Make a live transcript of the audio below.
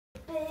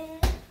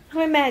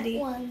Hi, Maddie.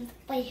 One,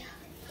 bye.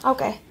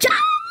 Okay.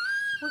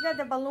 We got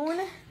the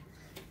balloon.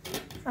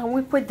 And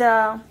we put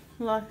the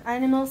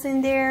animals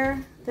in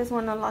there. This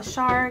one a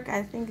shark.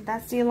 I think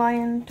that's sea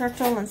lion,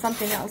 turtle, and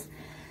something else.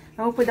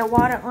 And we put the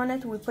water on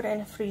it. We put it in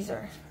a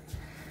freezer.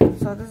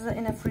 So this is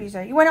in a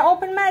freezer. You want to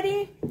open,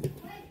 Maddie?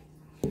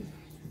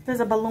 There's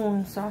a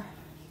balloon, so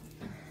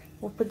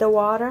we'll put the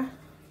water.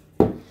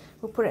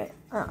 We'll put it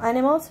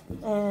animals,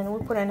 and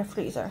we'll put it in a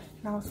freezer.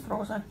 Now it's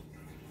frozen.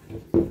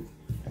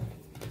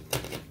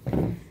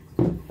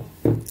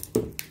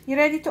 You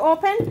ready to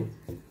open?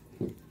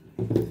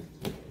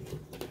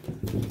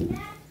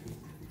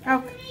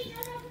 Okay.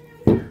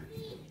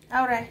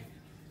 All right.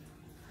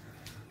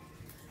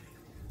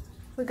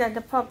 We got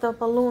the popped up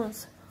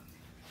balloons.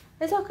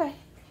 It's okay.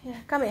 Yeah,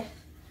 come here.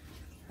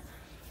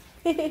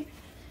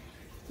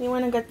 You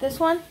want to get this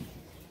one?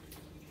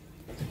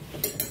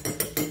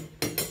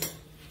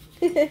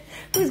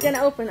 Who's going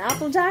to open?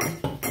 Applejack?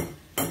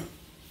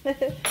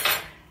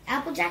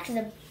 Applejack is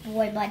a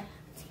boy, but...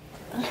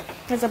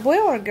 Is a boy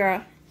or a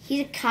girl?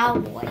 He's a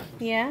cowboy.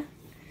 Yeah?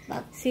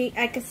 But See,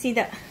 I can see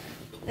that.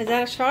 Is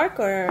that a shark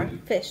or a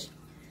fish?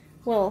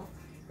 Well,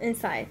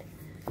 inside.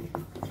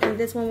 And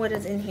this one, what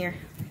is in here?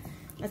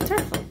 A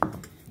turtle.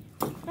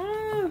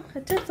 Oh,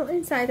 a turtle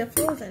inside a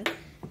frozen.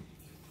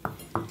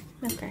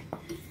 Okay.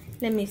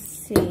 Let me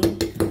see.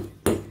 Okay,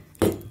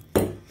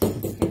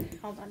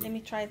 hold on. Let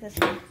me try this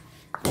one.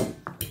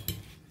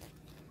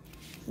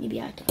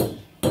 maybe I can.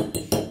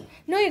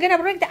 No, you're gonna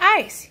break the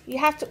ice. You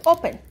have to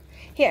open.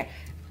 Here.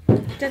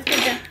 Just get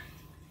the...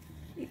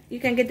 You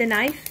can get the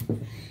knife.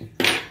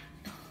 Oh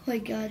my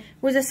god.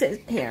 Where's this?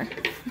 Here.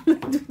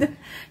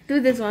 Do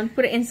this one.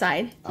 Put it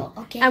inside. Oh,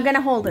 okay. I'm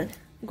gonna hold it.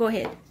 Go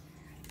ahead.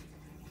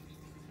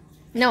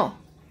 No.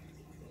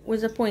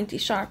 With a pointy,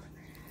 sharp.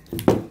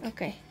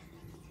 Okay.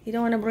 You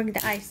don't want to break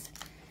the ice.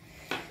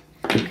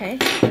 Okay.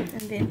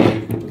 And then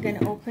we're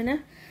gonna open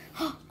it.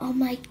 Oh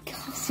my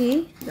god.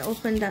 See? You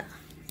open the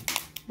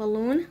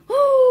balloon.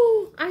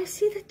 Oh! I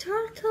see the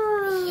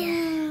turtle.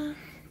 Yeah.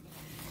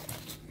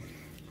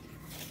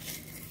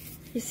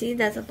 You see?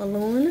 That's a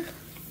balloon.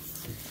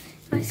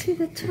 I see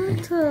the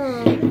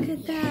turtle. Look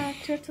at that.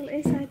 Turtle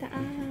inside the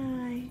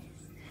eyes.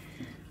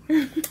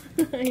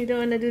 You don't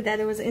want to do that.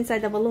 It was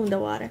inside the balloon, the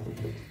water.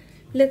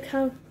 Look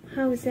how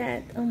is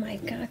that? Oh my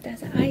god,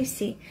 that's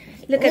icy.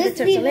 Look at the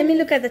turtle. Let me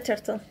look at the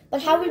turtle.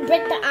 But how we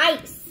break the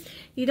ice?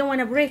 You don't want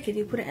to break it.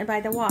 You put it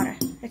by the water.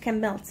 It can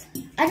melt.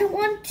 I don't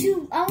want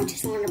to. I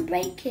just want to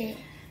break it.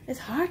 It's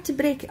hard to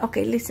break it.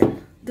 Okay,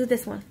 listen. Do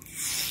this one.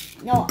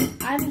 No,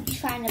 I'm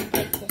trying to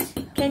break this.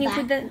 Can you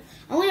put the...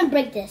 I'm going to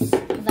break this.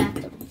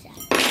 Vacuum.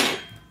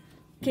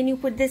 Can you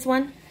put this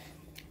one?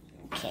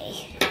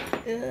 Okay.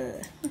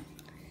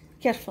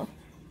 Careful.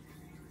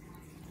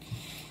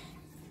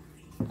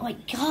 Oh my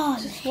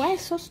god. Just, why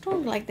is it so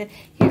strong like that?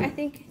 Here, I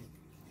think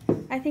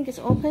it's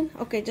open.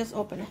 Okay, just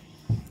open it.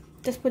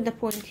 Just put the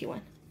pointy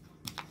one.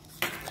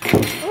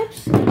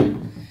 Oops.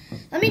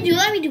 Let me do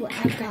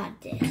it. I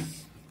got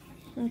this.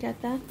 You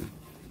got that?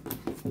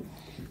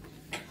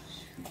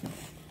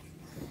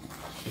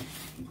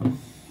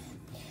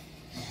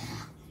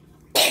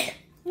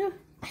 No.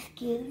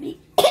 Excuse me.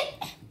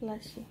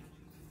 Bless you.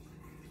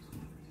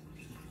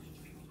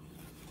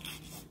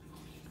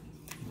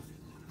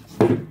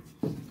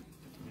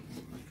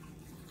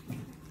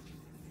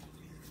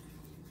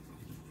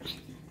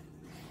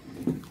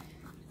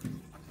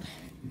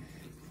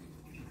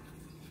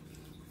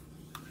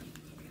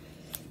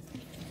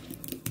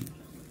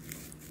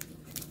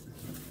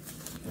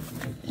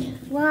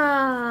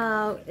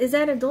 Wow, is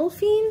that a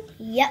dolphin?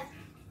 Yep.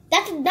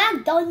 That's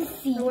not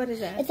dolphin. What is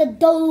that? It's a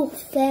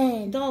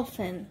dolphin.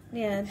 Dolphin.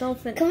 Yeah,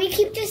 dolphin. Can we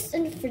keep this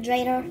in the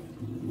refrigerator?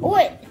 Oh,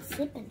 it's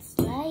slip and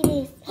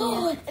slide.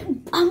 Oh,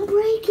 I'm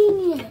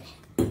breaking it.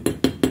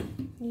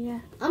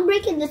 Yeah. I'm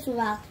breaking this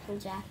without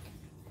Jack.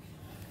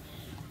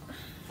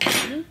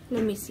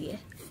 Let me see it.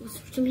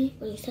 To me,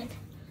 what you said.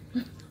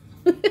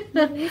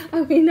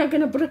 I mean, not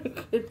gonna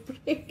break it.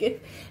 Break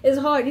it. It's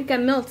hard. You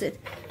can melt it,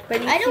 but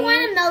I don't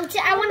want to melt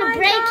it. I want to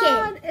break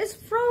it. It's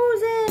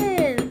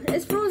frozen.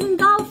 It's frozen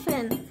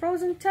dolphin.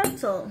 Frozen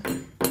turtle.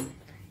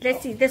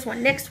 Let's see this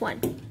one. Next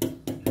one.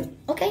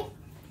 Okay.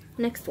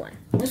 Next one.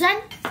 What's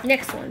that?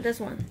 Next one.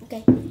 This one.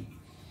 Okay.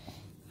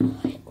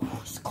 Oh,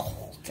 it's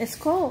cold. It's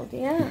cold.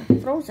 Yeah.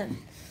 Frozen.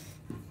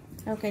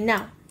 Okay.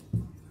 Now.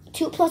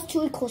 2 +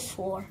 2 =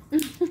 4.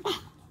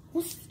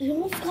 You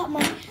almost got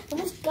my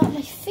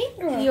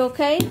finger. You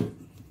okay?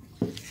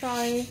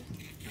 Sorry.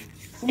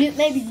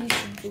 Maybe you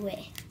should do it.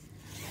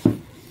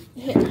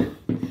 Here.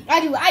 I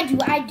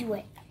do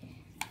it.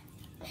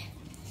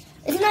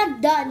 It's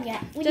not done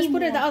yet. Just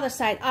put it the other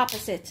side,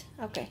 opposite.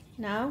 Okay.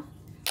 Now.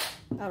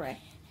 All right.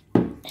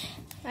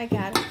 I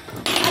got it.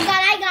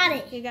 I got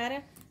it. You got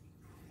it?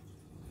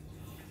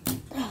 Oh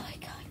my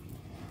god.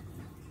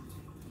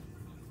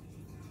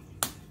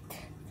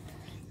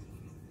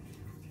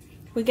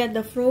 We got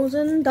the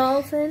frozen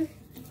dolphin,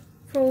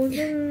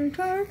 frozen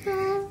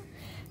turtle,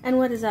 and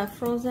what is that?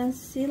 Frozen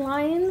sea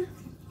lion?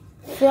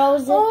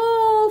 Frozen.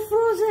 Oh,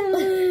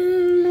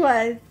 frozen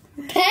what?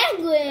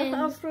 Penguin.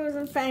 A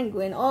frozen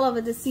penguin all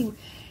over the sea.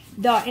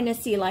 They're in the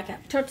sea like a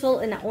turtle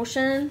in the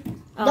ocean.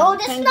 No,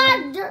 that's penguin.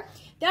 not dirt.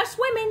 They're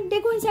swimming.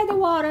 They go inside the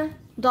water.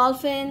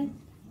 Dolphin.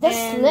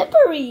 They're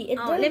slippery.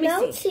 It's let me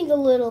melting a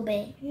little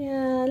bit.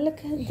 Yeah, look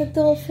at the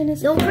dolphin.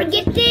 Don't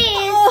forget this.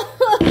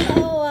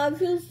 Oh, I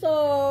feel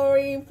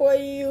sorry for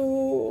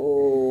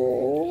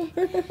you.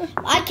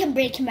 I can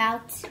break him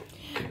out.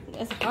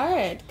 It's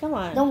hard. Come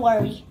on. Don't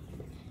worry.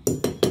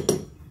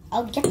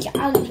 I'll get you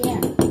out of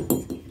there.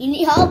 You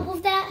need help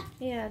with that?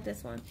 Yeah,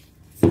 this one.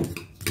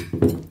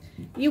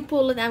 You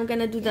pull it. I'm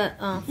gonna do the.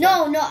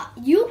 No,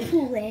 you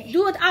pull it.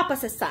 Do it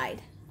opposite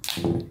side.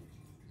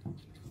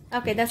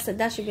 Okay, that's it.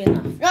 That should be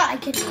enough. No, I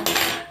can do it.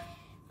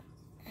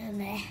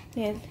 And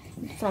Yeah,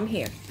 from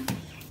here.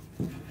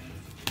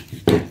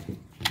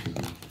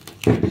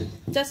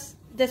 Just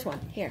this one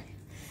here.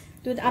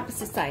 Do the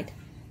opposite side.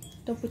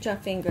 Don't put your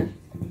finger.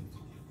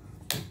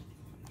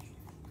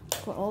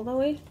 Go all the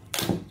way.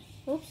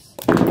 Oops.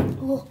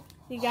 oh,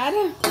 You got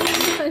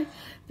it?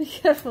 Be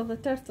careful, the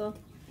turtle.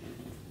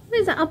 What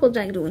is the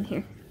Applejack doing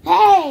here?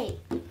 hey!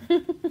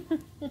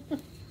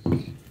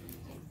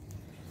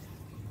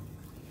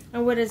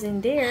 And what is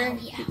in there? Oh,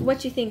 yeah.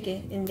 What you think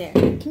in there?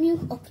 Can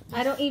you open?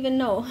 I don't even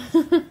know.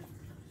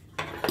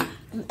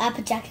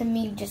 Applejack and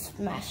me just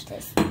smashed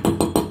this.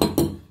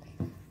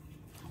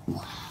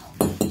 Wow.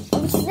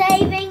 I'm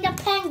saving the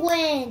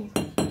penguin.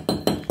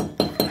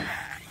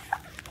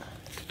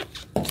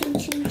 Ching,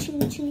 ching,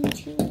 ching, ching,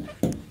 ching.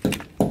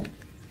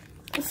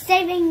 I'm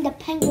saving the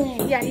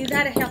penguin. Yeah, you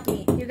gotta help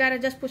me. You gotta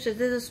just push it.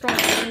 This is strong.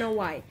 I don't know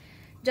why.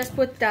 Just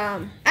put I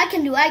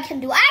can do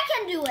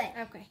it.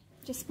 Okay.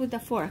 Just put the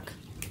fork.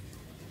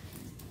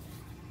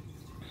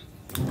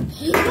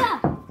 Yeah.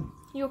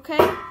 You okay?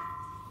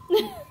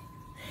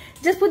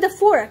 Just put the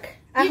fork.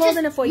 I'm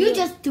holding it for you. You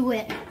just do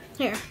it.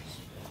 Here.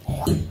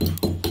 Oh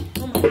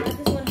my god,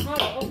 this one hard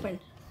to open.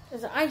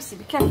 It's icy.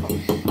 Be careful.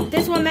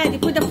 This one, Maddie,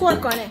 put the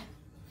fork on it.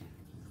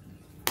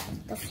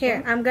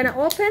 Here, I'm gonna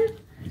open.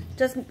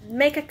 Just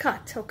make a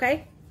cut,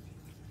 okay?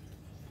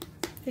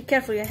 Be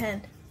careful your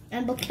hand.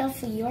 And be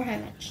careful your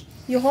hand.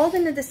 You're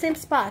holding it in the same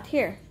spot.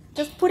 Here,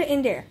 just put it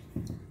in there.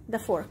 The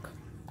fork.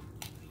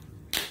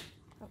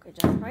 Okay,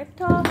 just right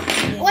top.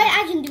 Yeah. What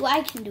I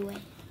can do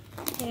it.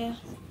 Yeah.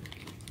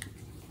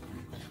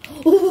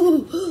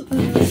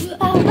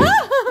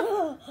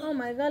 Oh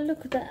my god,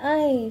 look at the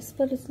eyes.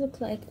 What does it look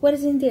like? What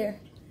is in there?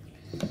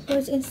 What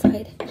is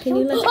inside? Can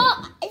you look?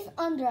 Oh, it's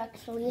under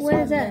actually. It's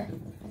Where is that?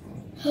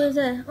 What is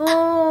that?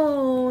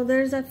 Oh,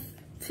 there's a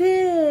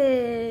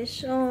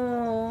fish.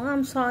 Oh,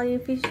 I'm sorry,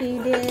 fishy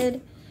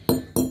did.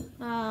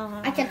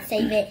 I can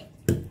save it.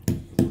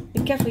 Be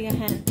careful your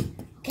hand.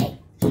 Okay.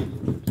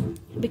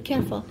 Be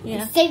careful.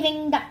 Yeah.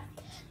 Saving the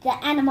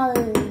animals.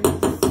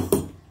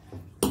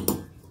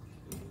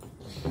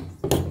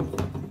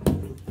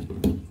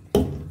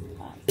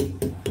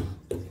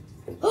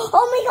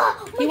 Oh my god!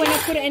 You want to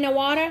put it in the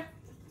water?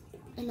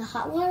 In the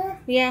hot water?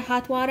 Yeah,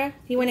 hot water.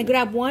 You want to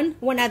grab one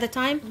at a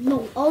time?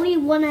 No, only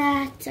one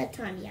at a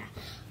time, yeah.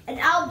 And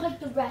I'll break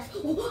the rest.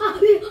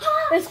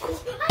 It's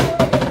cold.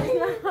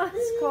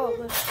 It's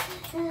cold.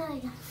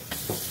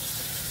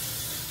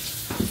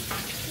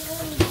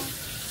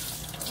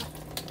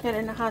 Get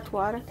in the hot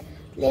water.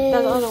 The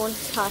other one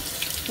is hot.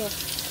 Here.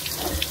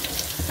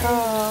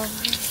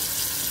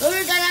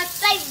 We're gonna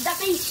save the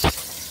fish.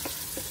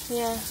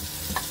 Yeah.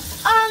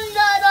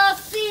 Under the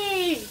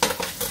sea.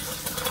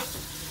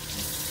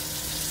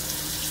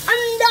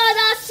 Under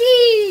the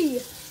sea.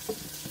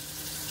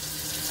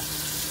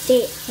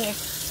 See, Here.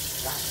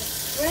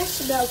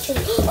 fresh melting.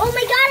 Oh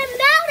my god, it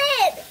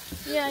melted!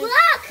 Yeah.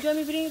 Look! Do you want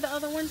me to bring the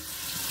other one?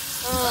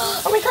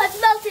 Oh my god, it's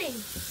melting!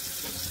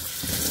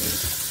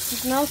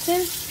 It's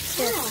melting?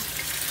 Yeah.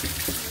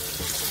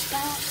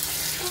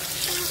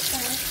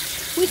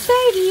 We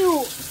saved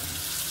you!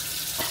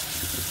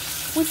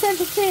 We saved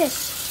the fish.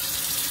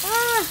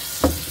 Ah!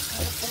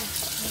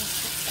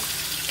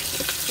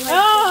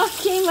 Oh, it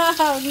came out.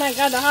 My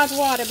god, the hot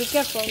water. Be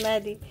careful,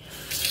 Maddie.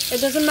 It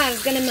doesn't matter.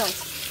 It's gonna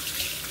melt.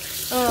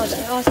 Oh,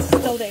 it's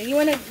still there. You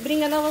wanna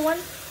bring another one?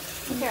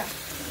 Here.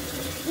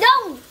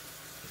 No!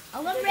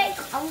 I'm gonna break.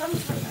 That's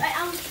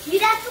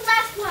the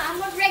last one. I'm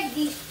gonna break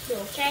these two,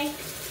 okay?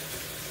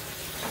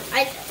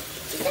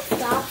 Is it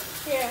stop?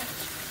 Here.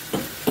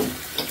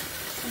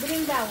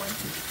 Bring that one.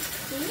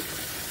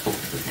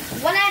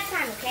 One at a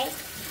time, okay?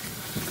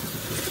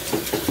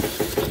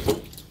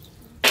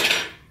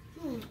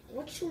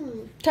 Which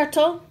one?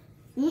 Turtle?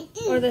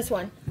 Or this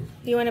one?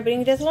 You wanna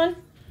bring this one?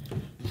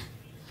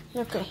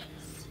 Okay.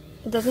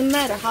 It doesn't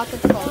matter how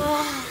it's cold.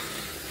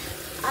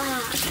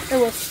 It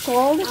was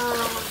cold.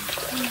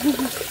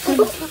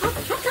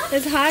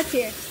 It's hot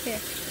here.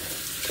 Here.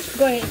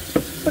 Go ahead.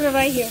 Put it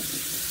right here.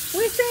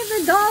 We saved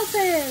the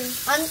dolphin.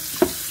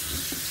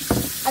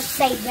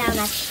 Upside down,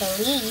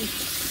 actually.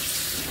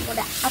 Put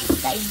it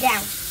upside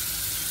down.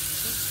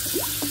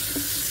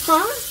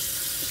 Huh?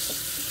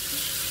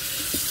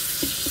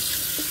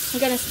 I'm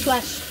gonna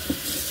splash.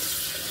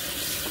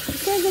 We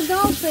saved the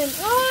dolphin.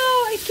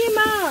 Oh, it came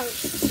out.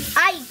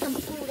 I can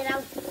pull it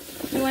out.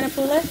 You want to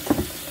pull it?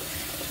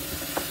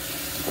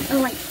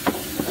 Oh wait.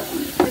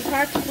 It's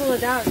hard to pull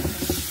it out.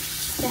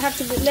 They have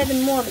to be a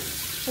little more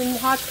in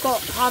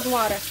hot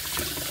water.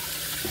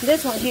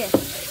 This one here.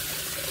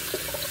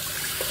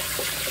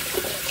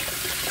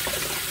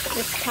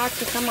 It's hard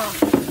to come off.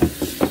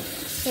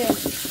 Here.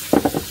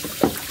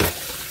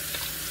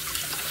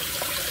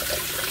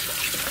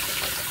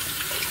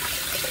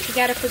 You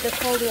gotta put the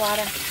cold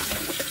water.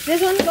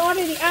 This one's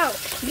already out.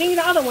 Bring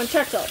the other one,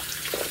 turtle.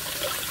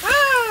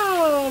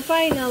 Oh,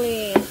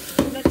 finally.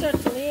 The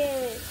turtle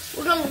is.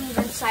 We're gonna leave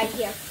it inside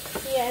here.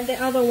 Yeah, and the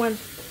other one.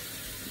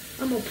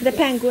 The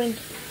penguin.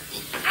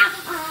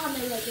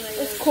 My leg.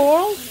 It's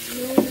coral? No.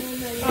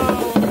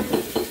 Oh.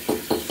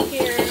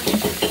 Here.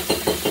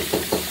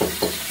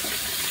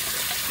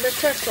 The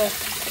turtle.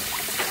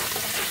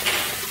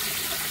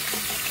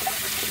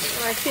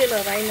 Oh, I feel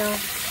it right now.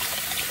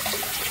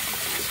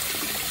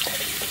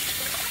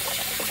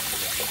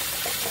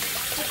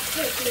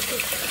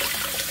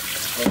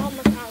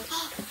 Almost out.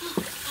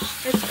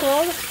 It's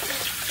cold.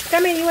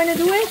 Come in, you want to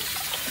do it?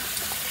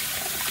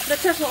 The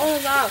turtle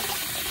almost out.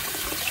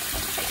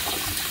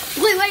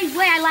 Wait,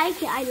 I like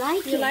it.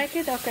 You like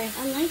it? Okay.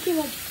 I like it.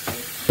 Wow.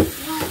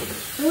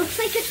 It looks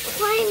like it's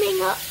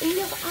climbing up in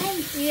the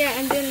ice. Yeah,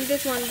 and then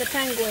this one, the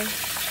penguin.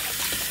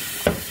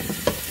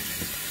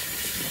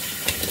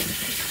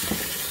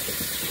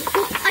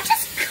 I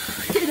just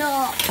cut it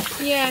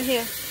off. Yeah,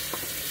 here.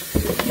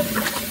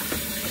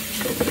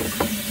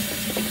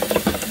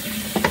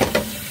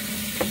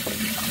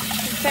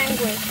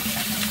 Penguin.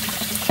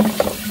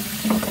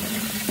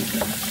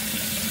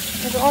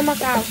 It's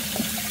almost out.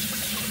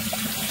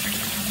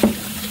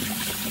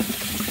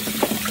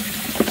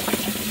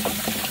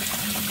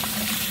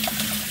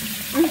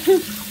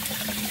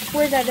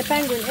 Where's that? The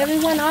penguin?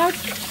 Everyone out?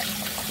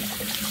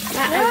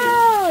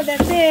 Oh,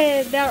 that's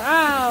it. They're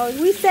out.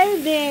 We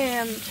saved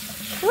them.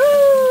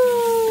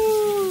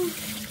 Woo!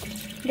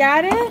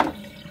 Got it?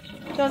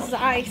 Those are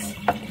the ice.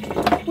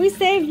 We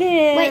saved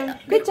them. Wait,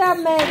 good job,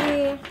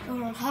 Maddie.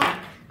 Hot.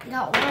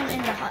 Got one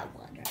in the hot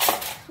water.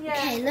 Yeah.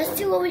 Okay, let's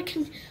do what we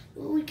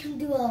can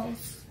do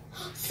else.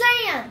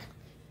 Sand.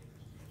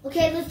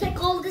 Okay, let's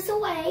take all this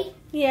away.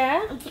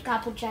 Yeah. Let's take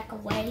Applejack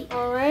away.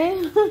 All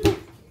right.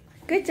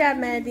 Good job,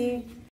 Maddie.